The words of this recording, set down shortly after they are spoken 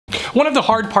One of the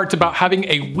hard parts about having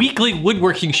a weekly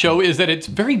woodworking show is that it's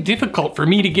very difficult for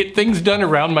me to get things done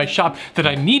around my shop that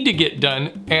I need to get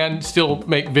done and still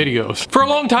make videos. For a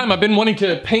long time, I've been wanting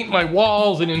to paint my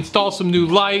walls and install some new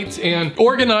lights and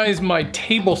organize my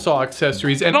table saw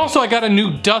accessories. And also I got a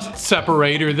new dust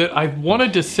separator that I've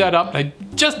wanted to set up. I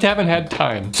just haven't had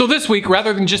time. So this week,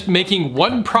 rather than just making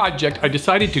one project, I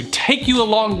decided to take you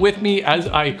along with me as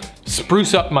I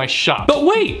spruce up my shop. But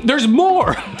wait, there's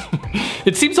more.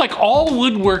 It seems like all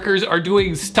woodworkers are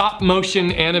doing stop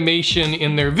motion animation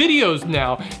in their videos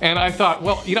now, and I thought,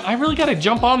 well, you know, I really gotta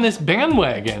jump on this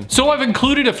bandwagon. So I've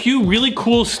included a few really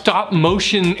cool stop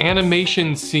motion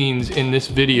animation scenes in this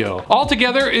video.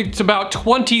 Altogether, it's about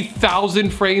 20,000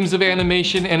 frames of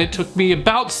animation, and it took me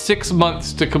about 6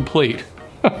 months to complete.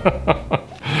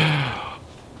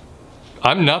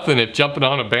 I'm nothing at jumping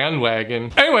on a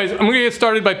bandwagon. Anyways, I'm gonna get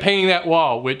started by painting that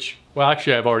wall, which, well,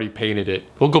 actually I've already painted it.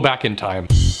 We'll go back in time.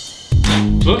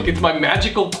 Look, it's my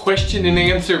magical question and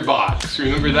answer box.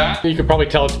 Remember that? You can probably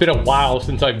tell it's been a while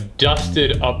since I've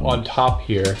dusted up on top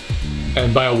here.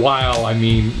 And by a while, I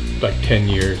mean like 10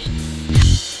 years.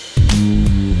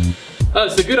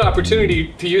 It's a good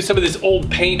opportunity to use some of this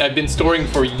old paint I've been storing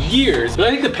for years. But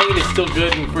I think the paint is still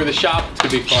good, and for the shop, it's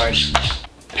gonna be fine.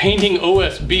 Painting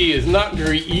OSB is not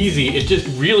very easy. It just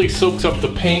really soaks up the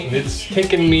paint, and it's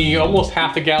taken me almost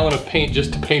half a gallon of paint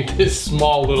just to paint this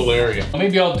small little area.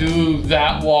 Maybe I'll do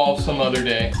that wall some other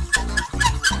day.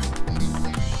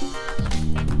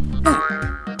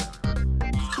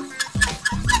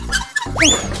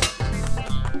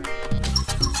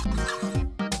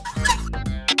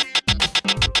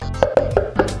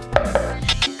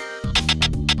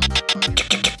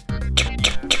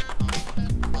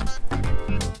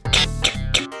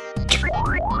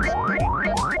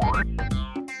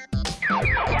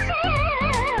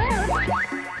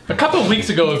 A couple of weeks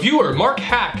ago, a viewer, Mark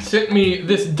Hack, sent me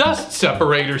this dust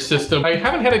separator system. I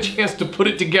haven't had a chance to put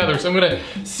it together, so I'm gonna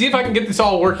see if I can get this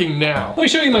all working now. Let me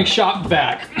show you my shop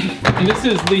vac. And this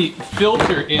is the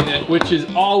filter in it, which is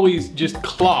always just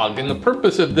clogged. And the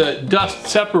purpose of the dust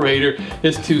separator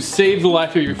is to save the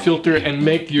life of your filter and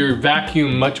make your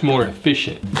vacuum much more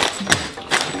efficient.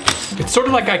 It's sort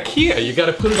of like IKEA, you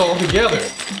gotta put it all together.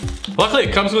 Luckily,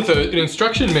 it comes with an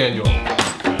instruction manual.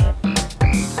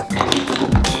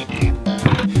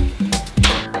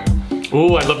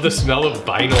 Ooh, I love the smell of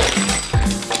vinyl.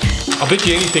 I'll bet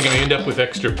you anything I end up with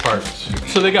extra parts.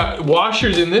 So they got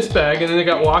washers in this bag, and then they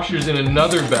got washers in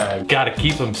another bag. Gotta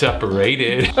keep them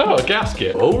separated. Oh, a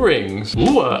gasket. O-rings.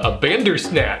 Ooh, a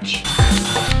Bandersnatch.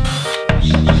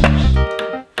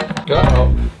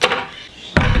 Uh-oh.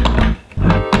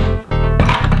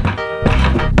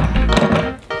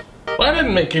 That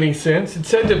didn't make any sense. It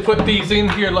said to put these in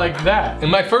here like that.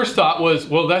 And my first thought was,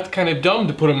 well, that's kind of dumb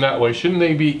to put them that way. Shouldn't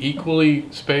they be equally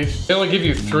spaced? They only give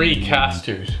you 3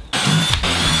 casters.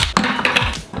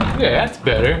 Yeah, that's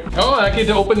better. Oh, I get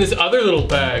to open this other little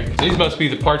bag. These must be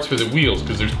the parts for the wheels,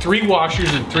 because there's 3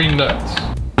 washers and 3 nuts.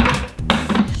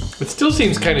 It still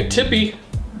seems kind of tippy.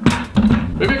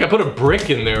 Maybe I could put a brick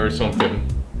in there or something.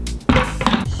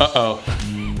 Uh-oh.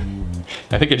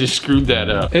 I think I just screwed that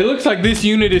up. It looks like this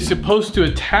unit is supposed to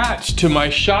attach to my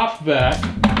shop vac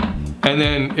and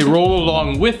then it roll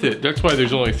along with it. That's why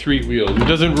there's only 3 wheels. It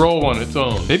doesn't roll on its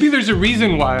own. Maybe there's a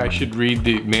reason why I should read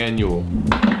the manual.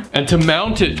 And to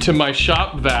mount it to my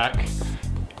shop vac,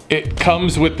 it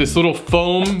comes with this little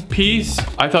foam piece.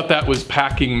 I thought that was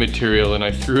packing material and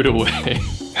I threw it away.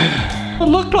 It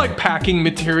looked like packing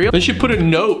material. They should put a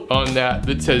note on that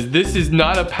that says, this is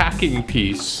not a packing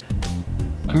piece.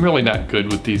 I'm really not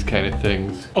good with these kind of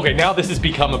things. Okay, now this has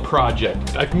become a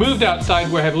project. I've moved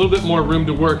outside where I have a little bit more room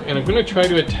to work, and I'm gonna try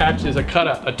to attach this. I cut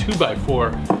a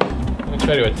 2x4. I'm gonna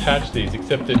try to attach these,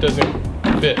 except it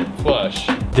doesn't fit flush.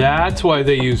 That's why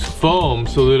they use foam,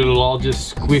 so that it'll all just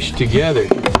squish together.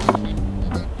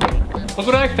 Look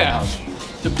what I found.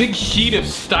 It's a big sheet of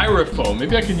styrofoam.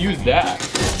 Maybe I can use that.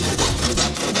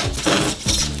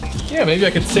 Yeah, maybe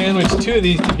I could sandwich 2 of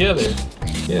these together.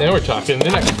 Yeah, now we're talking.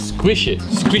 Then I can squish it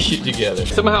together.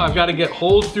 Somehow I've got to get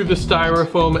holes through the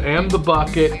styrofoam and the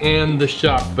bucket and the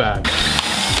shop vac.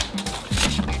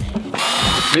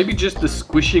 Maybe just the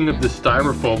squishing of the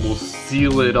styrofoam will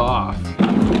seal it off.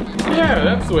 Yeah,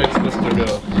 that's the way it's supposed to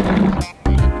go.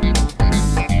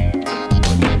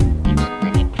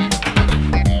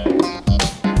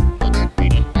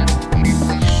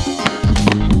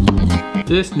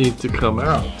 This needs to come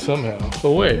out somehow.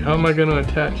 But wait, how am I gonna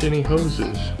attach any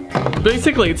hoses?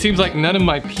 Basically, it seems like none of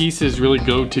my pieces really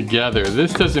go together.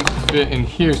 This doesn't fit in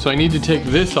here, so I need to take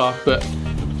this off, but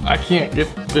I can't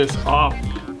get this off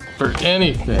for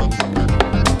anything.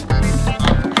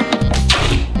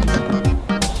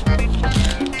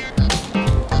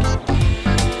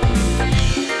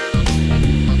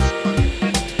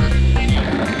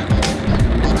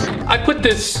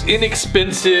 this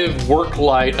inexpensive work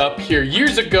light up here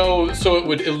years ago so it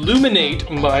would illuminate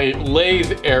my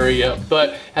lathe area,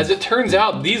 but as it turns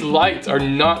out, these lights are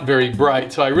not very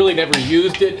bright, so I really never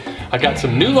used it. I got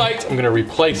some new lights, I'm gonna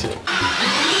replace it.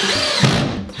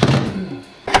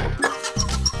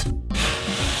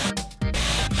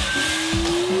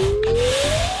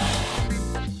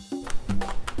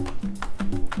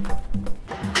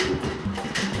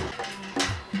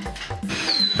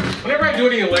 Whenever I do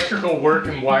any electrical work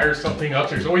and wire something up,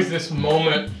 there's always this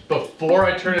moment before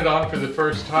I turn it on for the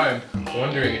first time,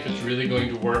 wondering if it's really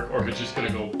going to work or if it's just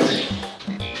gonna go.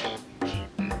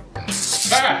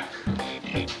 Ah!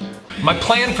 My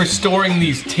plan for storing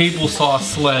these table saw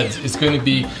sleds is going to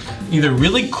be either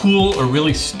really cool or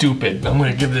really stupid. I'm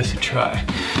going to give this a try.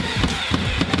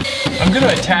 I'm going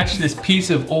to attach this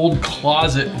piece of old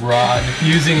closet rod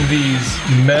using these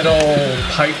metal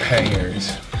pipe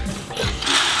hangers.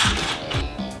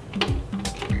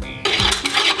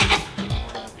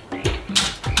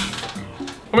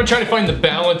 I'm gonna try to find the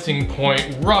balancing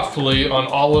point roughly on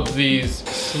all of these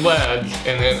sleds,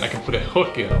 and then I can put a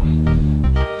hook in them.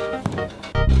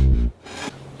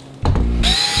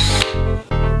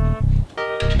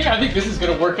 Yeah, I think this is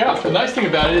gonna work out. The nice thing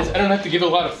about it is I don't have to give a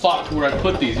lot of thought to where I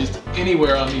put these, just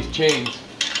anywhere on these chains.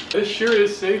 This sure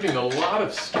is saving a lot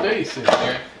of space in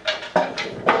there.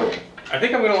 I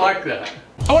think I'm gonna like that.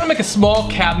 I want to make a small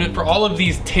cabinet for all of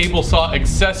these table saw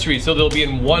accessories so they'll be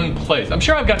in one place. I'm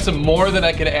sure I've got some more that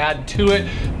I can add to it,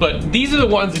 but these are the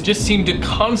ones that just seem to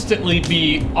constantly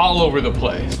be all over the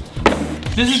place.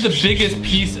 This is the biggest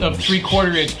piece of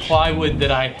 3/4 inch plywood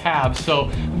that I have,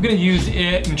 so I'm gonna use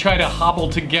it and try to hobble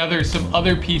together some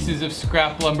other pieces of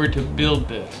scrap lumber to build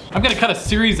this. I'm gonna cut a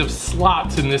series of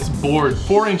slots in this board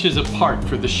 4 inches apart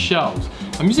for the shelves.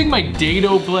 I'm using my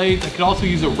dado blades. I could also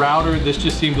use a router. This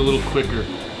just seemed a little quicker.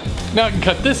 Now I can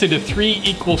cut this into 3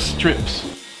 equal strips.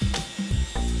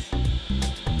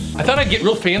 I thought I'd get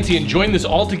real fancy and join this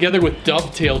all together with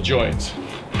dovetail joints.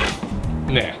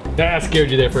 Nah, that scared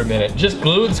you there for a minute. Just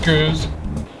glue and screws.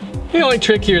 The only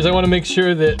trick here is I want to make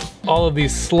sure that all of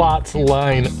these slots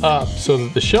line up so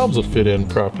that the shelves will fit in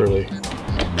properly.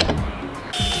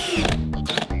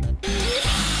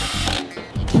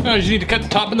 Now I just need to cut the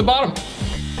top and the bottom.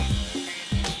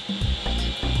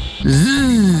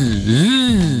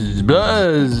 Zzz,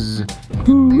 buzz.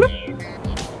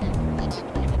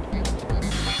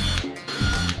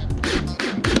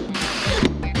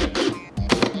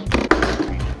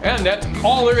 And that's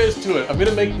all there is to it. I'm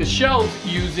gonna make the shelves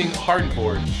using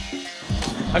hardboard.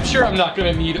 I'm sure I'm not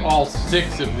gonna need all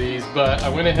 6 of these, but I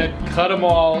went ahead and cut them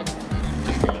all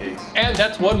just in case. And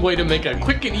that's one way to make a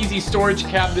quick and easy storage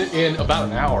cabinet in about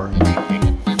an hour.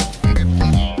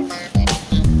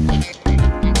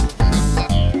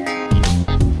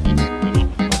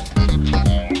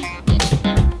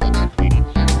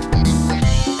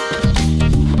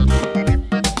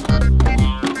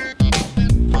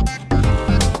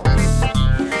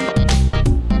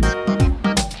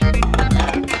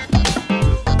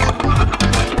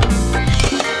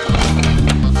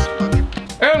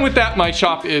 With that, my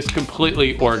shop is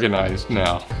completely organized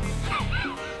now.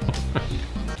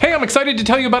 Hey, I'm excited to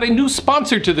tell you about a new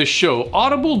sponsor to this show,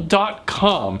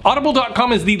 Audible.com.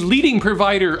 Audible.com is the leading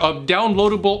provider of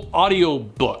downloadable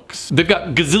audiobooks. They've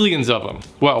got gazillions of them.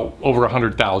 Well, over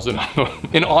 100,000 of them.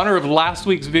 In honor of last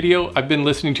week's video, I've been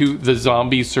listening to the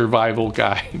Zombie Survival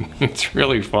Guide. It's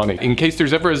really funny. In case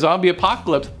there's ever a zombie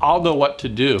apocalypse, I'll know what to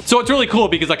do. So it's really cool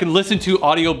because I can listen to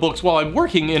audiobooks while I'm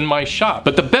working in my shop.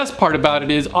 But the best part about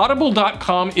it is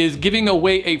Audible.com is giving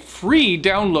away a free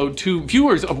download to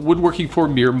viewers of Woodworking for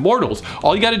Mere Mortals.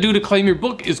 All you gotta do to claim your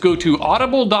book is go to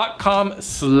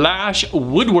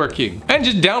audible.com/woodworking and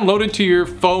just download it to your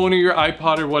phone or your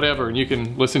iPod or whatever, and you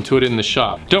can listen to it in the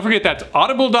shop. Don't forget that's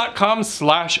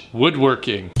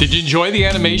audible.com/woodworking. Did you enjoy the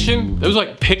animation? That was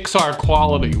like Pixar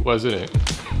quality, wasn't it?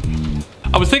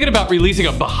 I was thinking about releasing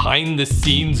a behind the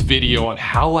scenes video on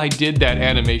how I did that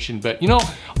animation, but you know,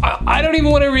 I don't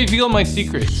even want to reveal my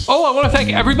secrets. Oh, I want to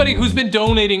thank everybody who's been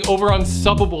donating over on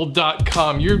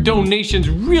Subbable.com. Your donations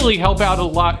really help out a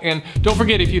lot, and don't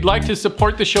forget, if you'd like to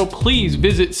support the show, please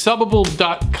visit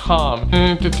Subbable.com.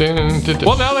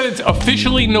 Well, now that it's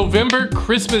officially November,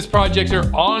 Christmas projects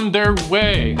are on their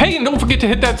way. Hey, and don't forget to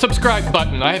hit that subscribe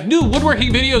button. I have new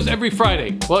woodworking videos every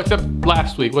Friday. Well, except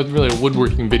last week wasn't really a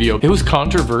woodworking video. It was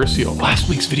controversial. Last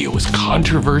week's video was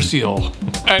controversial.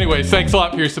 Anyways, thanks a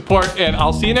lot for your support, and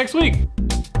I'll see you next week.